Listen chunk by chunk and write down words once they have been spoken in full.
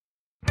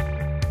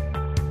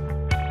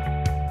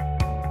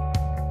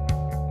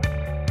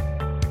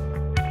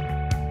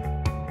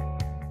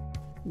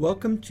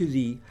Welcome to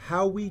the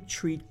How We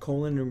Treat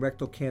Colon and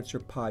Rectal Cancer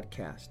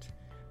podcast,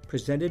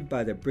 presented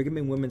by the Brigham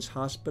and Women's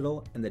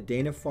Hospital and the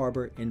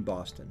Dana-Farber in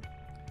Boston.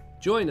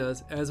 Join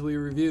us as we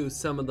review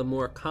some of the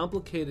more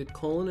complicated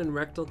colon and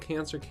rectal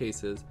cancer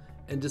cases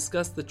and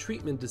discuss the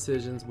treatment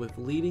decisions with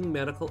leading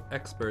medical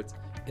experts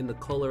in the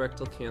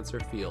colorectal cancer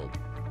field.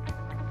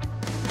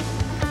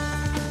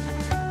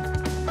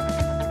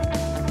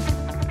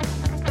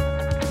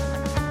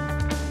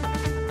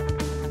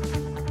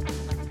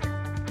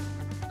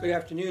 Good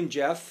afternoon,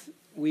 Jeff.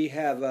 We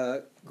have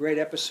a great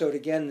episode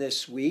again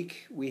this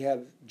week. We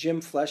have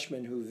Jim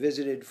Fleshman, who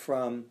visited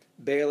from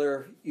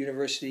Baylor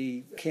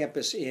University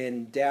campus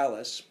in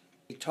Dallas.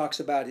 He talks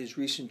about his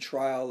recent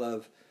trial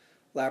of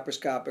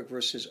laparoscopic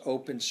versus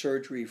open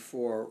surgery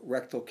for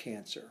rectal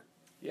cancer.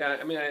 Yeah,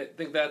 I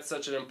think that's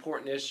such an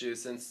important issue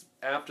since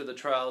after the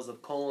trials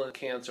of colon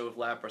cancer with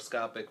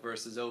laparoscopic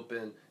versus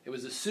open, it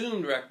was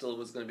assumed rectal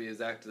was going to be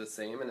exactly the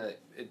same, and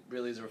it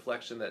really is a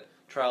reflection that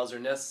trials are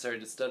necessary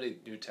to study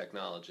new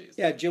technologies.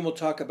 Yeah, Jim will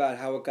talk about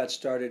how it got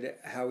started,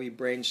 how he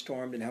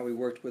brainstormed, and how he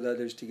worked with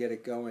others to get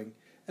it going.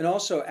 And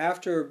also,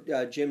 after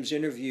Jim's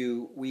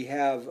interview, we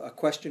have a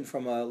question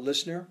from a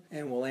listener,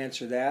 and we'll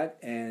answer that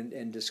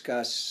and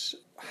discuss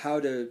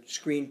how to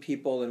screen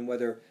people and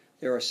whether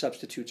there are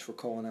substitutes for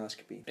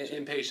colonoscopy.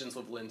 In patients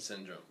with Lynch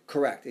syndrome.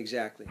 Correct,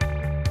 exactly.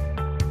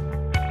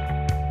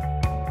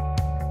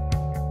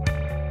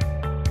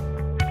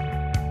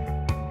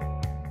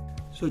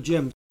 So,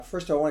 Jim,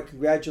 first I want to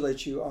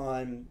congratulate you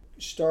on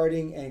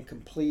starting and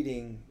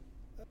completing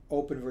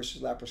open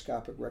versus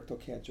laparoscopic rectal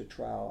cancer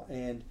trial.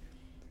 And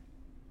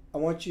I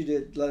want you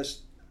to let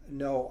us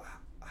know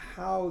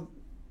how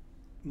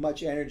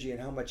much energy and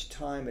how much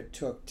time it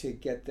took to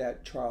get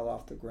that trial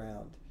off the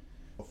ground.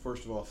 Well,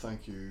 first of all,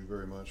 thank you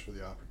very much for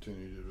the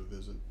opportunity to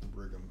visit the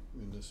Brigham.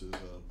 This is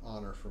an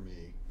honor for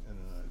me, and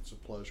it's a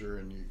pleasure.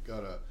 And you've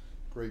got a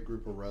great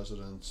group of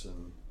residents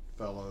and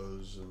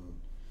fellows, and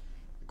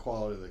the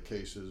quality of the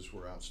cases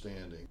were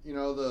outstanding. You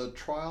know, the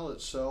trial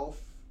itself,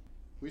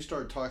 we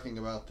started talking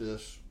about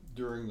this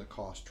during the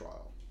COST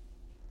trial.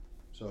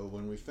 So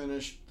when we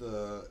finished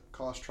the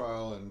COST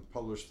trial and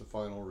published the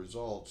final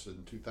results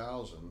in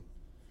 2000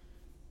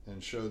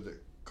 and showed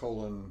that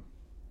colon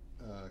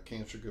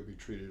cancer could be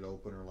treated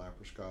open or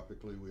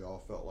laparoscopically, we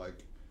all felt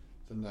like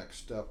the next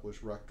step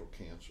was rectal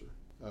cancer.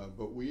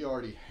 But we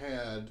already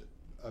had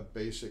a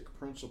basic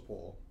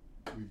principle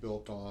we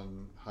built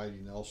on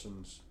Heidi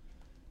Nelson's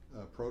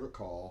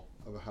protocol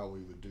of how we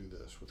would do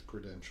this with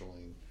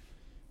credentialing.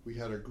 We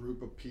had a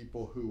group of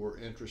people who were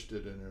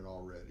interested in it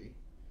already,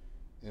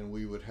 and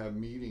we would have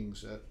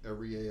meetings at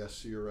every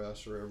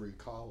ASCRS or every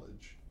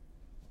college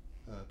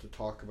to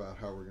talk about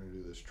how we're going to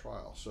do this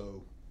trial.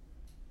 So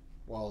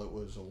while it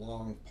was a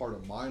long part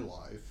of my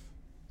life,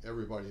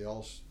 everybody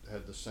else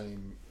had the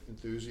same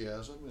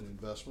enthusiasm and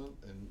investment.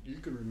 And you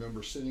can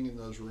remember sitting in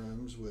those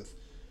rooms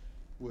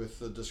with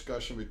the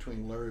discussion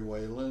between Larry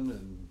Whalen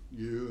and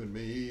you and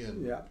me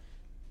and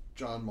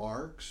John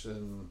Marks,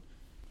 and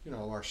you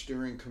know, our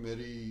steering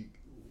committee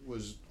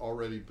was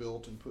already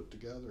built and put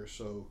together.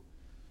 So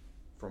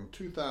from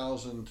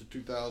 2000 to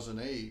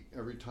 2008,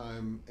 every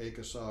time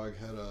ACOSOG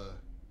had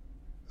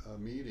a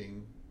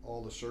meeting,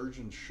 all the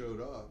surgeons showed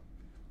up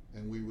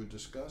and we would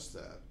discuss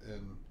that.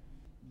 And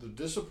the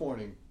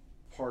disappointing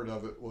part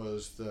of it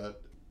was that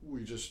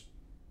we just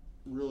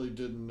really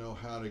didn't know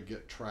how to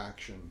get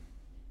traction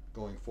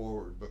going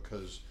forward,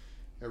 because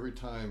every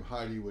time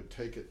Heidi would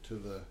take it to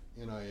the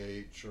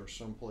NIH or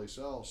someplace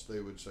else, they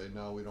would say,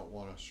 no, we don't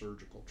want a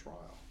surgical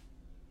trial.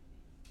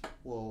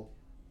 Well,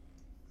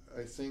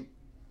 I think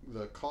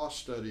the COST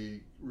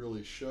study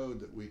really showed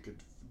that we could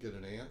get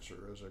an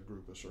answer as a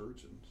group of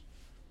surgeons.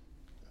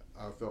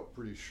 I felt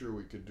pretty sure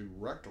we could do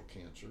rectal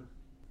cancer.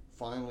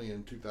 Finally,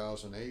 in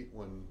 2008,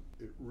 when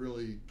it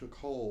really took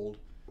hold,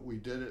 we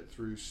did it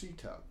through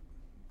CTEP,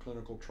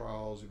 Clinical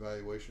Trials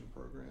Evaluation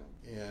Program,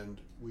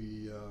 and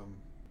we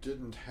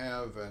didn't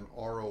have an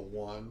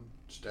R01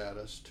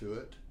 status to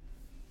it,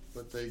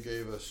 but they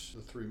gave us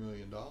the $3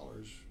 million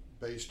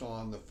based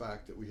on the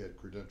fact that we had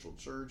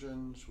credentialed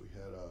surgeons, we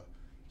had a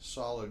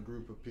solid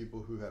group of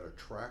people who had a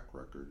track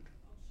record,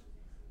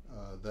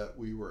 that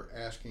we were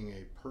asking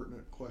a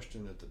pertinent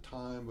question at the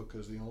time,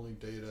 because the only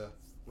data,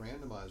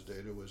 randomized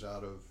data, was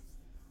out of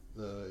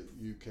the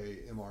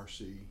UK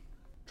MRC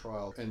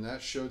trial, and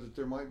that showed that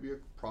there might be a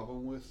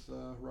problem with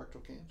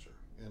rectal cancer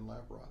and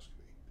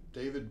laparoscopy.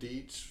 David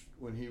Dietz,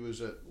 when he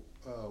was at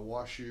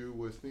WashU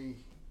with me,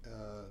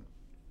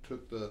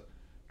 took the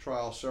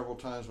trial several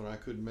times when I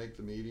couldn't make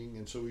the meeting,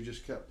 and so we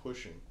just kept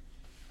pushing.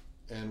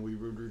 And we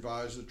would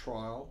revise the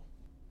trial.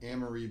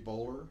 Anne-Marie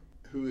Bowler,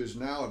 who is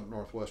now at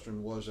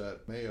Northwestern, was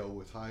at Mayo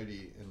with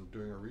Heidi and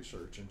doing her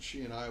research, and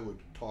she and I would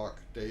talk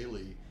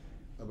daily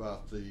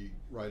about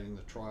writing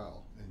the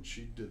trial, and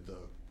she did the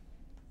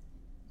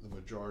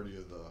majority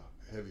of the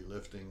heavy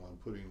lifting on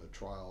putting the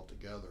trial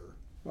together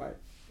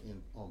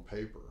on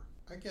paper.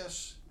 I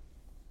guess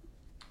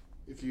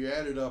if you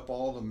added up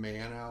all the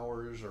man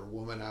hours or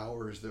woman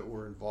hours that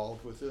were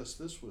involved with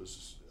this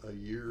was a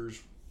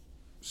year's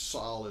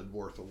solid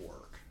worth of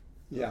work.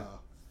 Yeah.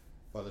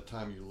 By the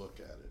time you look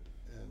at it,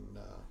 and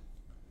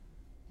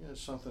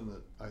it's something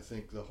that I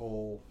think the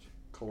whole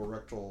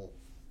colorectal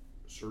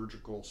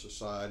surgical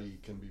society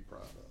can be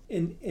proud of.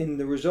 In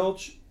the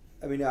results,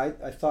 I mean, I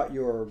thought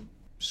your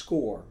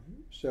score,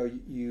 so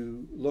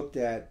you looked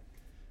at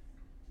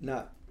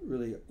not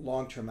really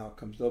long-term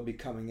outcomes, they'll be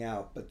coming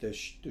out, but the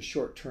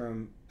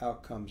short-term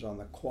outcomes on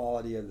the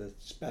quality of the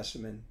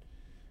specimen,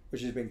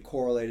 which has been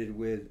correlated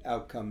with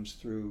outcomes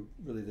through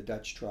really the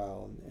Dutch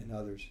trial and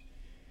others,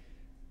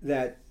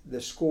 that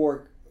the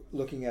score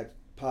looking at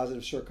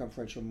positive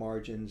circumferential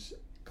margins,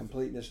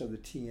 completeness of the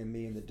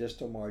TME and the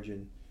distal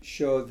margin,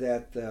 showed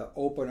that the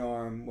open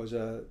arm was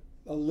a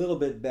little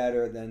bit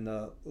better than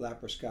the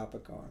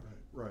laparoscopic arm.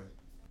 Right.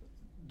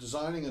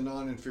 Designing a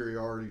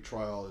non-inferiority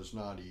trial is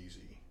not easy.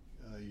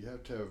 You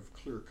have to have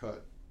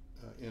clear-cut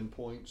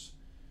endpoints,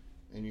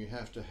 and you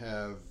have to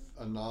have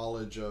a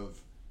knowledge of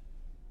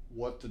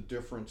what the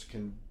difference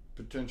can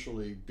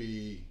potentially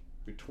be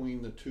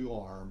between the two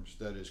arms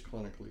that is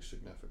clinically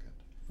significant.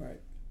 Right.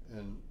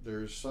 And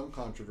there's some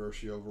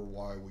controversy over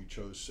why we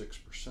chose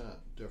 6%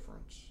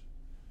 difference.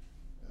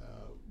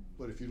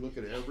 But if you look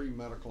at every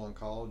medical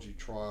oncology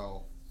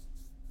trial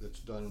that's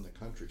done in the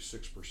country,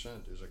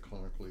 6% is a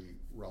clinically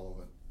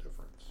relevant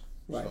difference.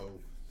 Right. So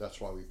that's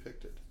why we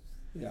picked it.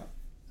 Yeah.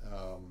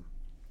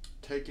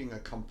 Taking a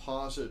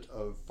composite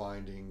of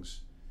findings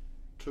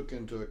took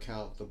into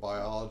account the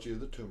biology of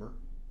the tumor.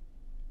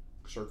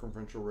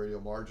 Circumferential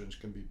radial margins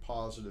can be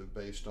positive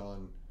based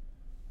on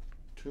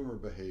tumor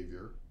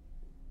behavior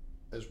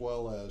as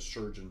well as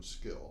surgeon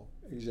skill.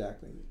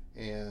 Exactly.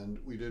 And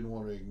we didn't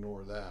want to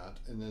ignore that.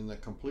 And then the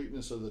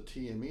completeness of the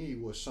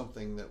TME was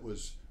something that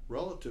was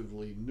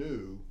relatively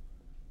new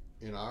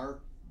in our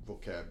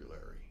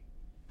vocabulary.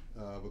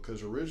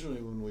 Because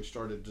originally when we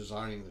started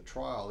designing the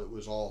trial, it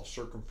was all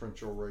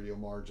circumferential radial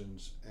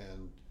margins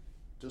and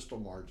distal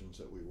margins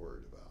that we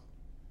worried about.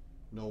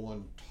 No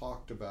one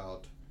talked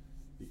about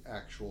the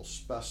actual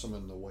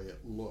specimen the way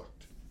it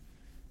looked.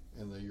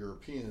 And the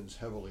Europeans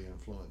heavily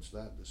influenced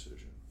that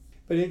decision.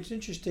 But it's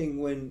interesting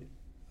when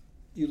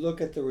you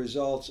look at the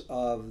results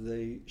of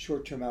the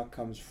short-term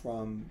outcomes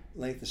from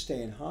length of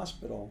stay in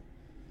hospital,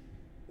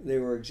 they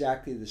were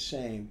exactly the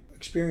same.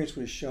 Experience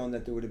would have shown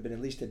that there would have been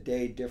at least a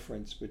day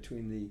difference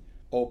between the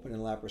open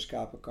and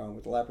laparoscopic arm,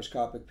 with the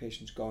laparoscopic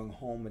patients going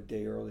home a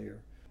day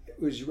earlier.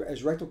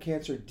 Is rectal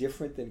cancer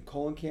different than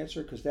colon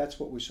cancer? Because that's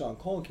what we saw in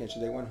colon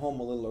cancer. They went home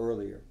a little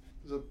earlier.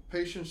 The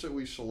patients that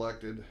we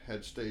selected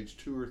had stage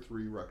 2 or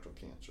 3 rectal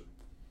cancer.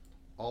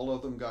 All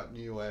of them got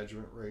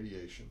neoadjuvant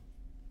radiation,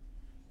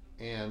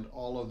 and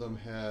all of them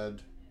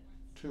had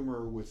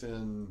tumor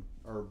within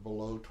or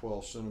below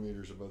 12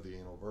 centimeters above the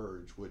anal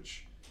verge,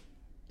 which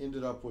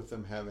ended up with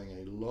them having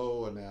a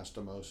low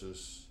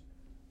anastomosis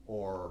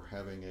or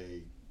having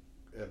a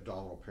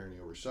abdominal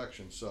perineal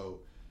resection.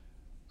 So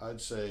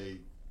I'd say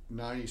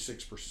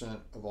 96%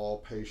 of all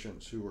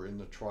patients who were in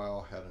the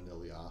trial had an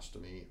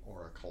ileostomy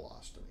or a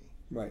colostomy.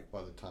 Right.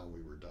 By the time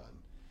we were done.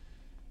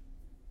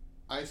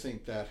 I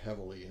think that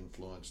heavily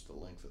influenced the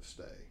length of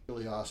stay.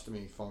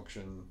 Ileostomy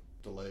function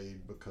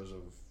delayed because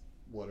of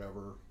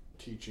whatever,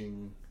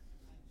 teaching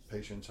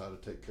patients how to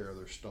take care of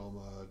their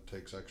stoma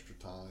takes extra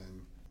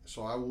time.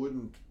 So I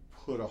wouldn't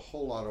put a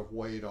whole lot of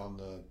weight on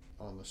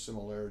the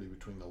similarity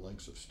between the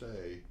lengths of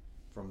stay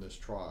from this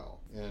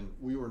trial. And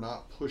we were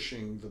not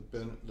pushing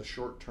the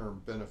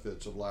short-term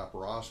benefits of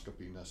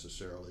laparoscopy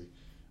necessarily.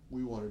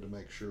 We wanted to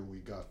make sure we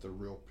got the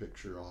real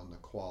picture on the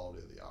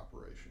quality of the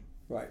operation.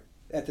 Right.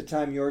 At the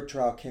time your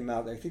trial came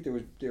out, I think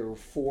there were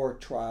 4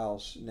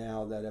 trials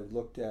now that have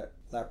looked at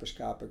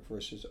laparoscopic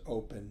versus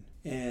open.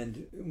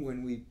 And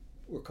when we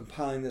were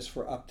compiling this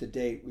for up to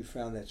date, we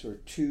found that sort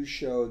of 2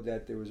 showed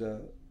that there was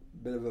a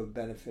bit of a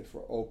benefit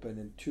for open,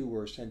 and 2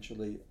 were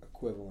essentially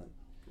equivalent.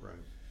 Right.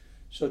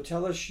 So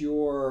tell us,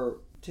 you're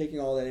taking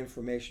all that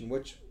information,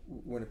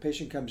 when a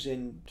patient comes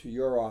in to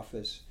your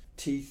office,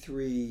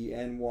 T3,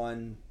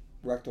 N1,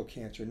 rectal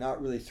cancer, not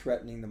really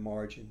threatening the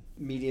margin,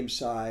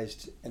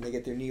 medium-sized, and they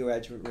get their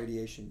neoadjuvant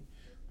radiation,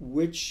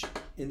 which,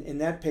 in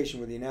that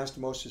patient where the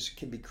anastomosis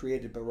can be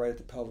created but right at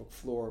the pelvic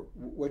floor,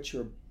 what's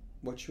your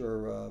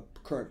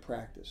current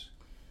practice?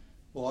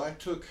 Well, I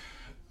took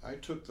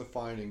the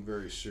finding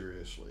very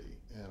seriously,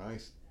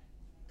 and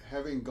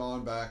having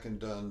gone back and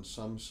done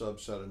some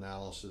subset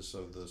analysis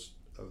of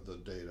the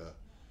data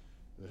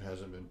that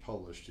hasn't been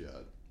published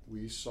yet,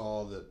 we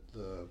saw that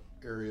the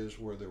areas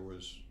where there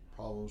was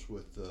problems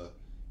with the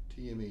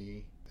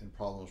TME and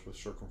problems with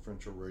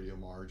circumferential radial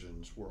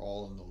margins were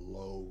all in the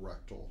low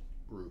rectal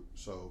group,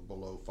 so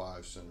below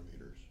 5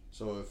 centimeters.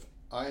 So if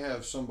I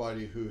have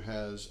somebody who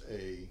has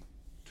a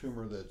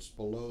tumor that's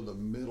below the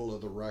middle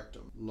of the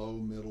rectum, low,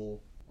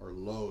 middle, or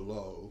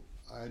low,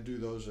 I do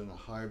those in a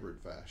hybrid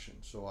fashion.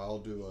 So I'll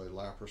do a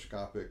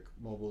laparoscopic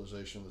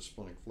mobilization of the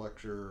splenic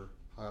flexure,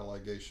 high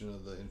ligation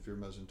of the inferior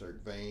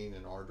mesenteric vein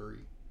and artery,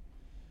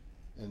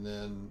 and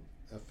then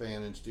a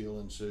fan and steel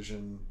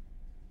incision,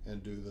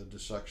 and do the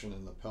dissection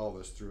in the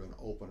pelvis through an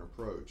open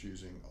approach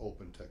using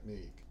open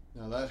technique.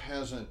 Now that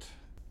hasn't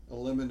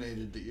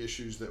eliminated the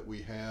issues that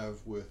we have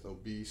with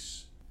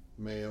obese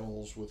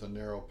males with a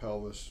narrow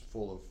pelvis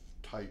full of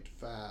tight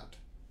fat.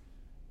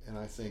 And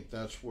I think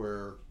that's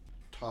where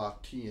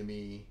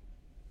TME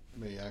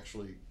may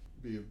actually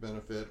be of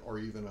benefit, or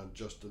even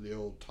just the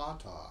old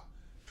TATA,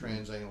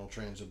 transanal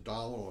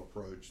transabdominal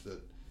approach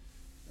that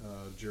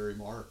Jerry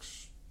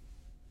Marks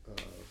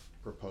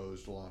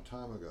proposed a long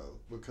time ago.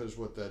 Because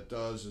what that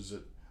does is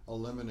it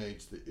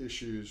eliminates the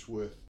issues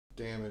with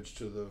damage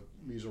to the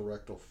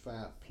mesorectal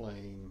fat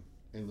plane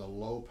in the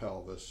low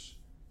pelvis.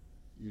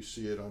 You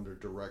see it under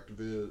direct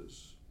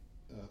vis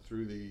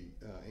through the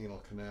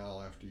anal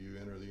canal after you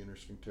enter the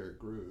intersphincteric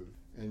groove,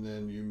 and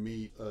then you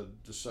meet a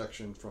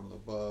dissection from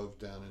above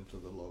down into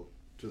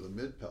the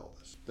mid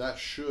pelvis. That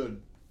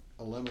should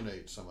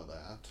eliminate some of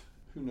that.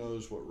 Who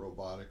knows what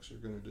robotics are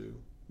going to do?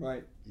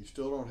 Right. You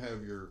still don't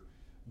have your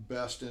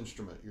best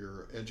instrument,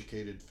 your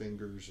educated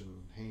fingers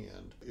and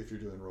hand, if you're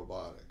doing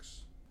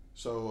robotics.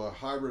 So a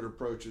hybrid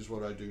approach is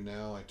what I do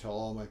now. I tell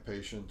all my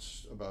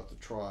patients about the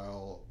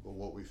trial,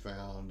 what we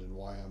found, and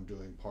why I'm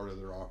doing part of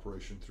their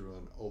operation through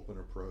an open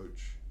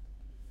approach.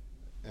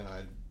 And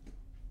I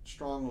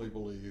strongly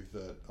believe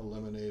that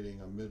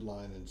eliminating a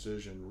midline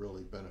incision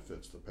really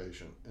benefits the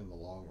patient in the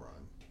long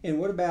run. And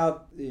what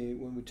about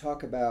when we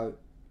talk about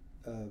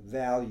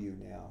value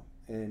now,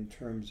 in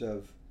terms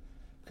of,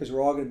 because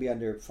we're all going to be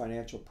under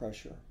financial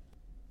pressure.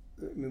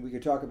 I mean, we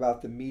could talk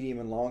about the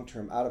medium and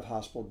long-term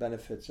out-of-hospital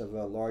benefits of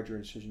a larger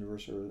incision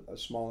versus a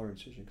smaller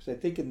incision. Because I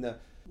think in the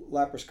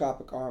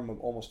laparoscopic arm of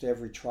almost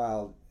every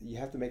trial, you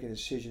have to make a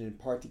decision in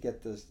part to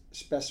get the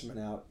specimen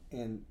out,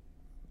 and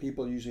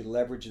people usually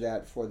leverage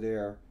that for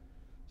their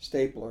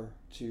stapler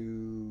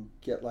to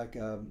get like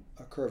a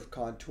curved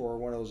contour,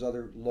 one of those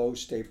other low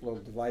stapler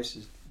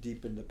devices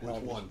deep in the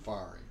pelvis.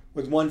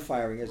 With one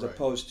firing, as right.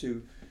 opposed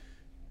to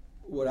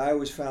what I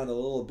always found a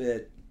little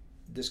bit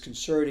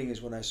disconcerting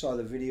is when I saw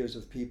the videos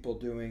of people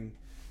doing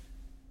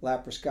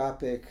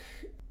laparoscopic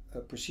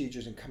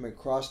procedures and coming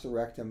across the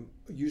rectum,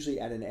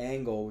 usually at an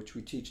angle, which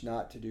we teach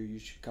not to do. You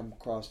should come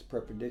across the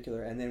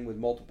perpendicular, and then with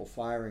multiple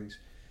firings,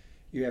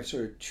 you have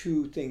sort of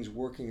two things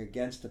working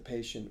against the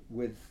patient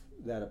with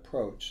that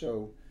approach.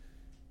 So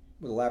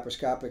with a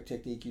laparoscopic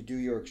technique, you do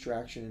your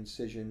extraction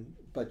incision,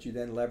 but you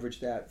then leverage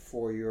that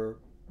for your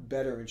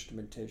better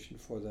instrumentation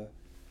for the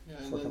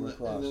coming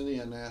across. And then the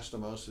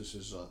anastomosis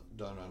is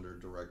done under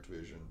direct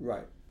vision.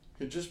 Right.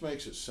 It just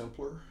makes it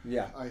simpler.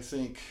 Yeah. I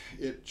think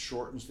it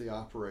shortens the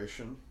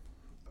operation.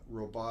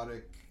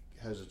 Robotic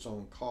has its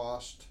own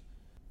cost.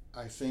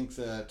 I think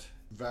that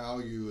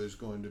value is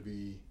going to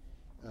be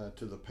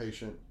to the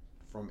patient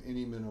from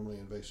any minimally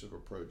invasive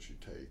approach you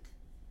take.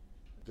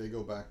 They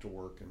go back to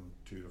work in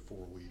 2 to 4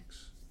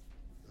 weeks.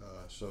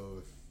 So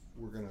if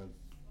we're going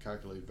to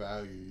calculate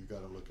value, you've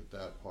got to look at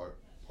that part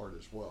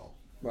as well.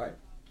 Right.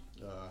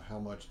 How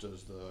much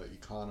does the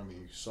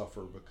economy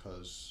suffer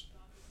because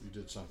you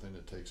did something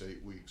that takes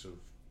 8 weeks of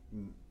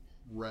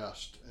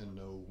rest and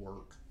no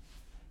work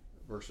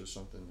versus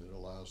something that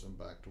allows them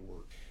back to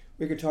work?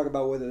 We could talk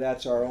about whether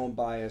that's our own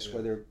bias,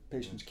 whether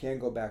patients can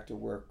go back to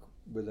work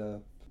with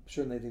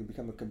certainly they can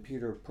become a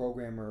computer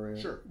programmer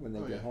when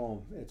they get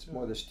home. It's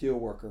more the steel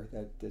worker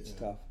that's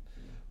tough.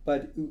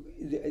 But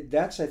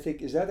that's, I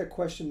think, is that a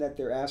question that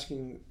they're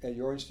asking at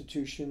your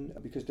institution?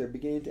 Because they're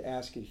beginning to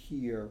ask it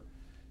here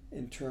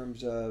in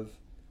terms of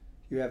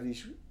you have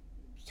these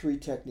 3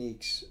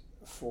 techniques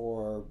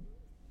for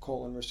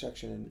colon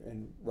resection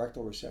and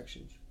rectal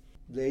resections.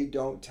 They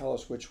don't tell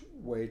us which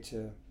way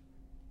to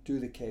do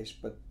the case,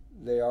 but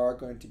they are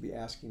going to be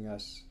asking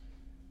us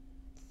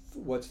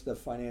what's the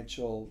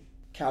financial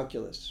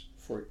calculus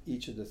for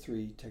each of the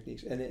 3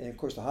 techniques. And of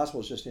course, the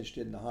hospital is just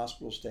interested in the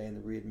hospital stay and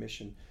the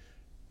readmission,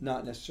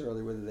 not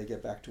necessarily whether they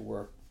get back to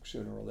work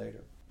sooner or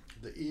later.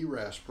 The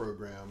ERAS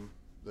program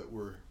that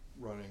we're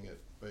running at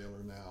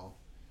Baylor now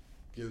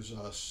gives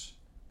us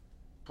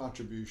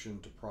contribution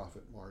to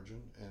profit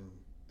margin and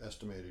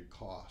estimated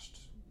cost.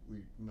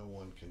 No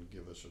one can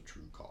give us a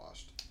true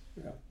cost.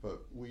 Yeah.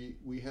 But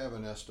we have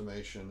an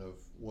estimation of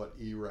what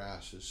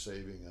ERAS is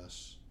saving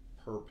us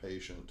per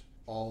patient,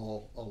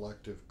 all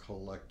elective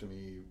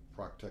colectomy,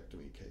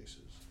 proctectomy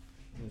cases.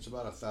 And it's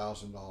about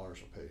 $1,000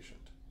 a patient.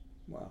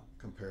 Wow.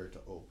 Compared to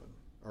open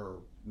or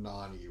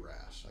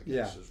non-ERAS, I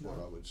guess is what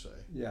I would say.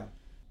 Yeah.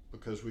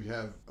 Because we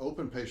have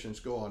open patients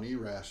go on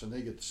ERAS and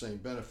they get the same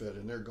benefit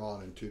and they're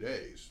gone in 2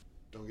 days.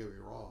 Don't get me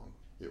wrong,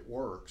 it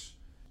works.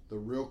 The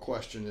real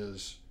question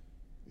is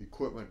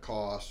equipment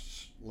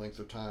costs, length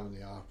of time in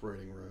the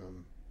operating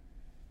room,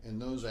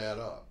 and those add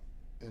up.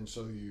 And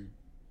so you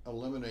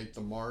eliminate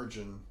the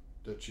margin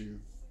that you've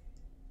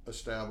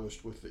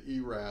established with the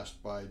ERAS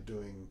by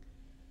doing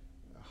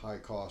a high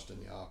cost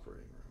in the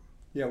operating room.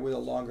 Yeah, with a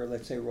longer,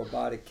 let's say,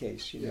 robotic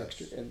case, Yes.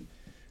 extra, and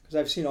because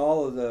I've seen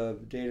all of the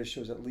data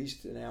shows at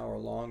least an hour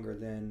longer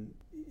than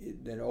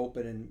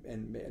open,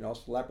 and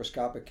also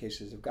laparoscopic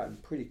cases have gotten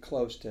pretty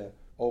close to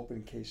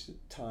open case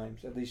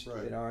times, at least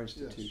in our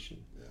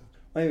institution. Yes. Yeah.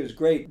 I think it was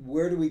great.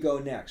 Where do we go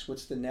next?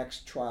 What's the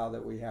next trial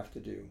that we have to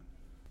do?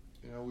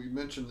 We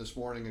mentioned this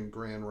morning in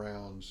grand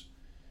rounds,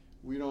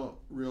 We don't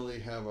really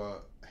have a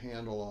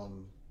handle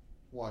on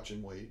watch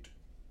and wait.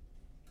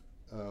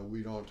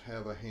 We don't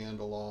have a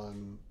handle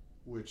on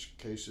which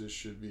cases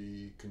should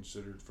be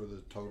considered for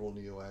the total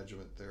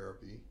neoadjuvant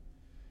therapy.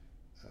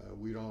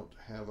 We don't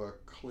have a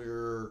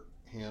clear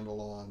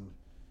handle on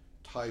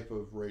type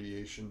of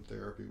radiation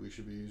therapy we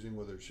should be using,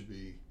 whether it should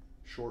be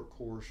short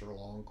course or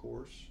long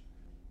course.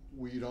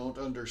 We don't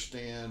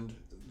understand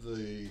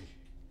the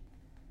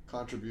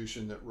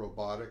contribution that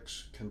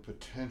robotics can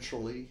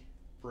potentially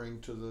bring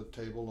to the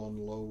table on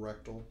low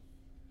rectal.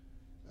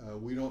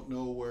 We don't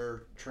know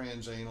where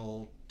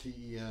transanal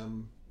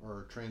TEM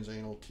or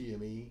transanal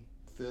TME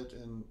fit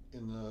in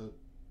the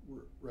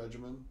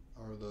regimen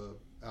or the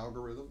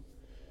algorithm.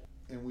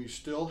 And we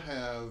still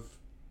have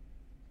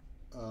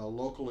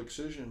local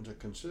excision to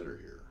consider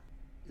here.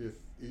 If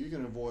you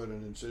can avoid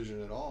an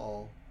incision at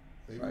all,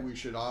 maybe Right. we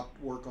should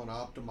work on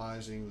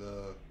optimizing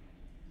the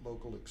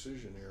local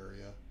excision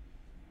area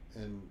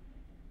and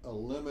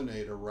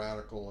eliminate a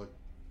radical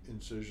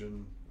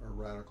incision or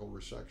radical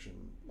resection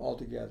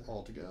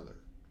altogether.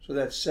 So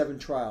that's 7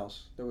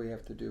 trials that we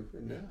have to do.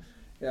 Yeah.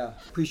 Yeah.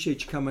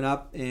 Appreciate you coming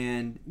up,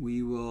 and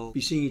we will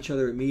be seeing each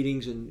other at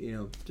meetings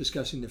and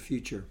discussing the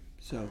future.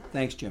 So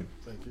thanks, Jim.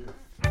 Thank you.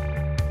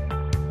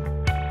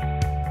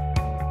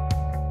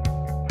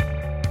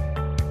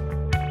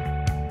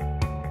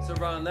 So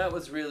Ron, that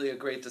was really a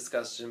great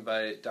discussion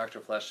by Dr.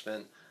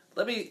 Fleshman.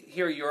 Let me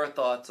hear your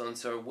thoughts on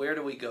where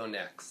do we go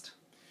next?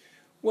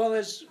 Well,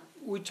 as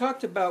we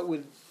talked about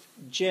with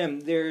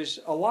Jim, there's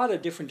a lot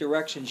of different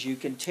directions you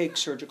can take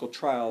surgical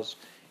trials.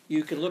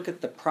 You can look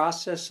at the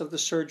process of the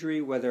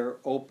surgery, whether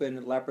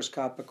open,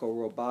 laparoscopic, or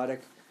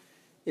robotic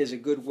is a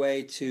good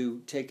way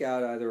to take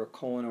out either a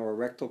colon or a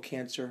rectal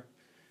cancer.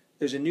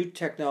 There's a new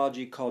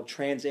technology called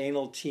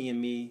transanal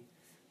TME.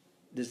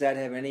 Does that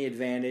have any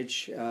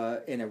advantage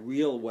in a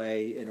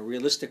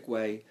realistic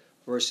way,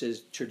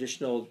 versus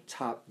traditional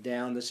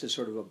top-down? This is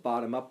sort of a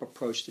bottom-up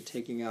approach to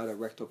taking out a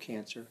rectal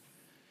cancer.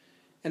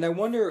 And I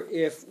wonder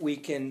if we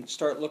can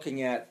start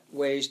looking at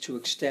ways to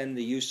extend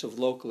the use of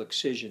local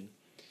excision.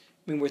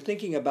 I mean, we're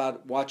thinking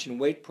about watch and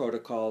wait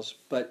protocols,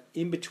 but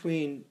in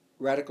between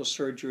radical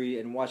surgery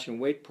and watch and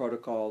wait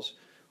protocols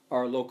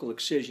are local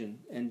excision.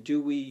 And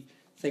do we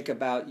think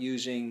about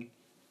using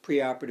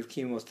preoperative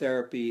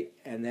chemotherapy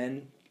and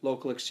then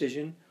local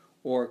excision,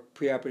 or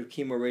preoperative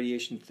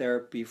chemoradiation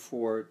therapy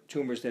for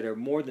tumors that are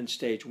more than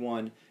stage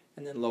 1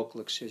 and then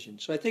local excision?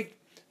 So I think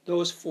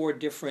those 4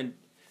 different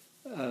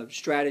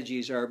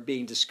strategies are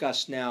being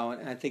discussed now,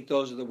 and I think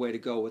those are the way to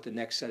go with the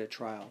next set of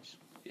trials.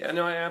 Yeah,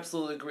 no, I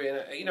absolutely agree.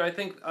 And, I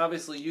think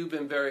obviously you've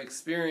been very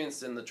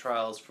experienced in the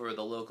trials for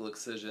the local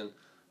excision,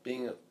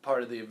 being a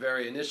part of the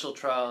very initial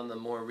trial and the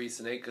more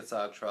recent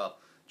ACOSOG trial.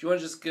 Do you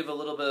want to just give a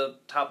little bit of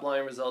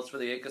top-line results for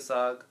the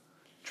ACOSOG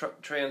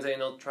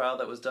transanal trial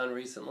that was done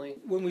recently?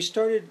 When we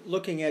started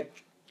looking at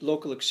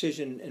local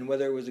excision and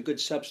whether it was a good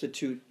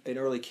substitute in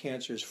early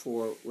cancers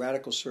for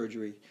radical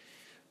surgery,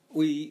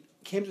 we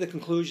came to the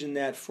conclusion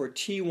that for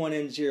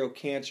T1N0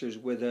 cancers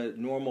with a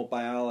normal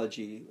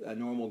biology, a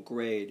normal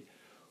grade,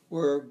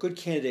 were good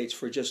candidates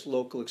for just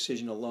local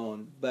excision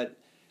alone. But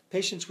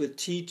patients with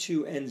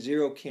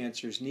T2N0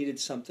 cancers needed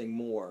something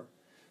more.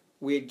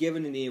 We had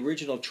given in the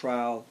original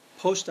trial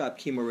post-op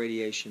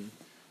chemoradiation,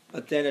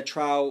 but then a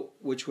trial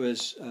which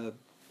was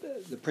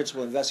the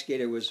principal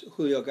investigator was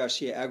Julio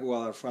Garcia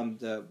Aguilar from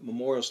the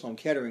Memorial Sloan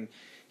Kettering.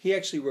 He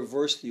actually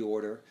reversed the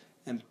order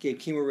and gave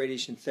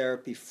chemoradiation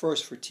therapy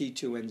first for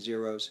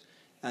T2N0s,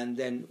 and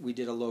then we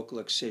did a local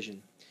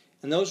excision.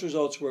 And those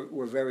results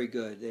were very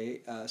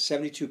good.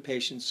 72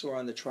 patients were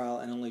on the trial,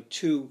 and only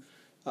 2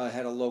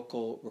 had a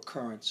local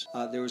recurrence.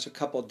 There was a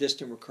couple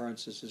distant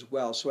recurrences as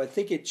well. So I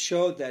think it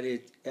showed that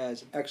it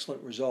has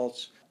excellent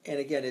results. And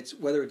again,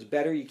 whether it's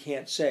better, you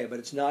can't say, but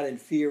it's not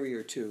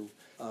inferior to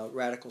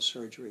radical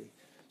surgery.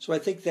 So I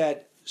think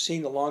that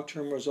seeing the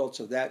long-term results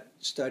of that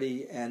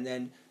study and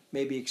then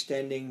maybe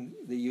extending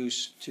the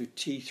use to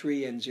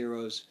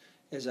T3N0s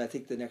is, I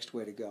think, the next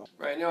way to go.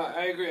 Right, no,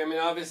 I agree. I mean,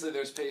 obviously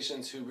there's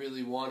patients who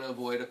really want to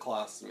avoid a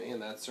colostomy,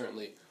 and that's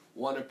certainly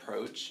one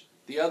approach.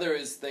 The other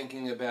is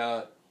thinking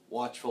about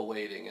watchful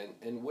waiting,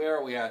 and where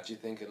are we at, do you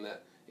think,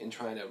 in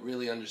trying to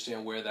really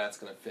understand where that's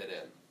going to fit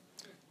in?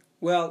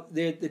 Well,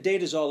 the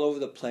data's all over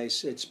the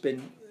place. It's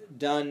been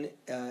done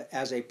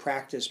as a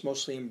practice,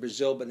 mostly in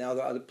Brazil, but now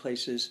there are other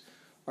places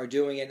are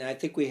doing it. And I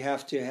think we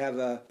have to have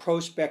a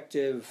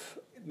prospective,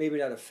 maybe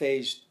not a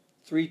phase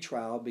 3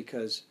 trial,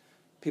 because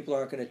people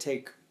aren't going to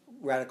take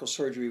radical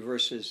surgery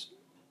versus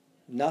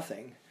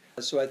nothing.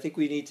 So I think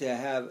we need to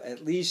have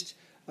at least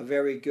a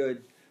very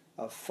good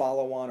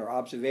follow-on or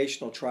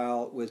observational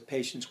trial with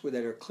patients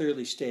that are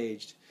clearly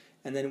staged.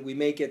 And then we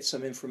may get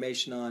some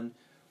information on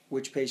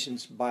which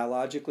patients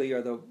biologically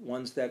are the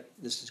ones that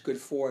this is good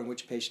for and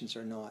which patients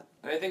are not.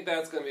 And I think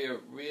that's going to be a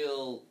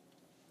real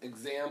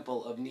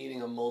example of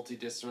needing a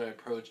multidisciplinary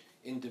approach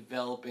in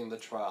developing the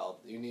trial.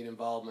 You need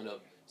involvement of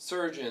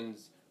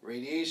surgeons,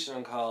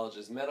 radiation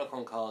oncologists,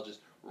 medical oncologists,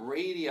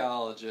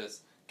 radiologists,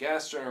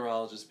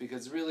 gastroenterologists,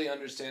 because really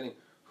understanding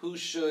who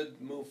should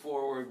move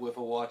forward with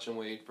a watch and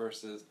wait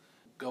versus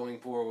going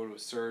forward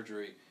with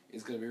surgery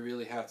is going to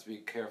really have to be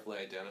carefully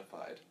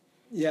identified.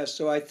 Yeah,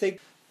 so I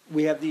think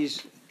we have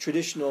these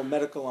traditional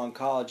medical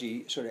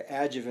oncology sort of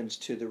adjuvants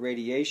to the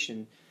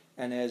radiation,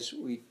 and as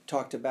we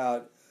talked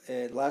about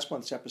in last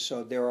month's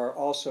episode, there are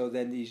also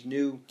then these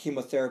new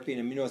chemotherapy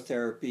and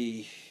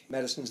immunotherapy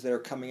medicines that are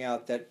coming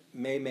out that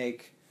may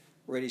make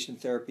radiation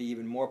therapy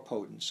even more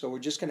potent. So we're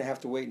just going to have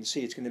to wait and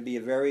see. It's going to be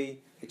a very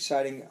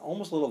exciting,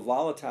 almost a little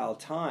volatile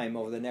time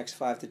over the next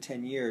 5 to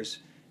 10 years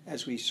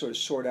as we sort of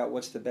sort out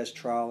what's the best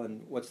trial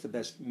and what's the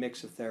best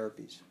mix of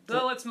therapies.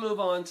 So let's move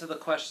on to the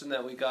question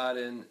that we got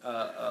in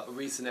a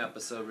recent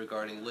episode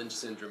regarding Lynch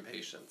syndrome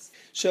patients.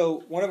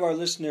 So one of our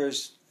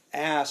listeners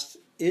asked,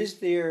 is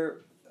there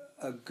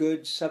a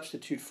good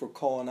substitute for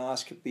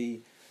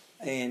colonoscopy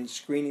and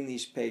screening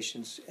these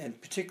patients, and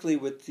particularly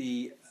with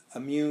the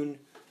immune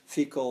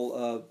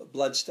fecal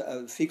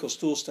fecal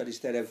stool studies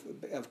that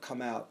have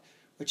come out,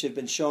 which have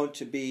been shown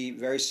to be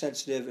very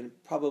sensitive and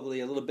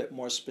probably a little bit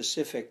more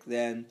specific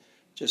than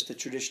just the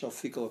traditional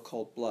fecal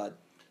occult blood.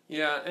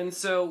 Yeah, and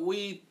so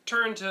we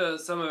turned to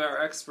some of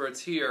our experts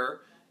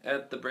here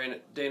at the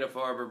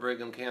Dana-Farber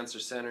Brigham Cancer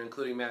Center,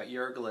 including Matt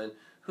Yergelin,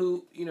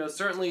 who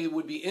certainly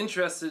would be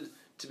interested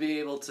to be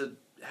able to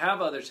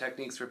have other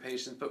techniques for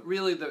patients, but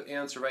really the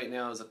answer right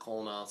now is a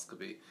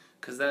colonoscopy,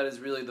 because that is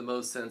really the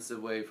most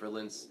sensitive way for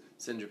Lynch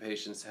syndrome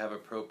patients to have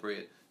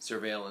appropriate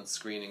surveillance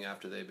screening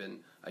after they've been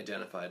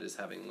identified as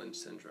having Lynch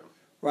syndrome.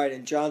 Right,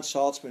 and John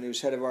Saltzman,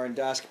 who's head of our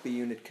endoscopy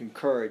unit,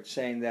 concurred,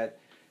 saying that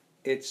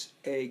it's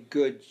a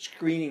good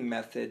screening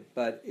method,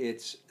 but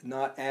it's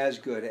not as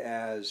good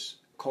as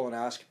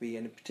colonoscopy,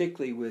 and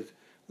particularly with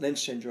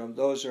Lynch syndrome,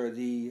 those are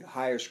the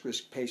highest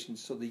risk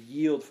patients, so the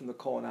yield from the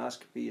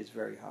colonoscopy is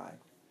very high.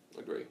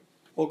 Agree.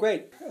 Well,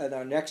 great. In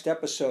our next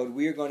episode,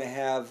 we are going to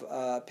have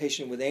a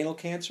patient with anal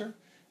cancer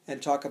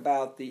and talk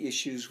about the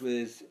issues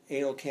with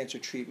anal cancer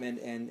treatment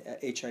and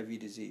HIV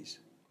disease.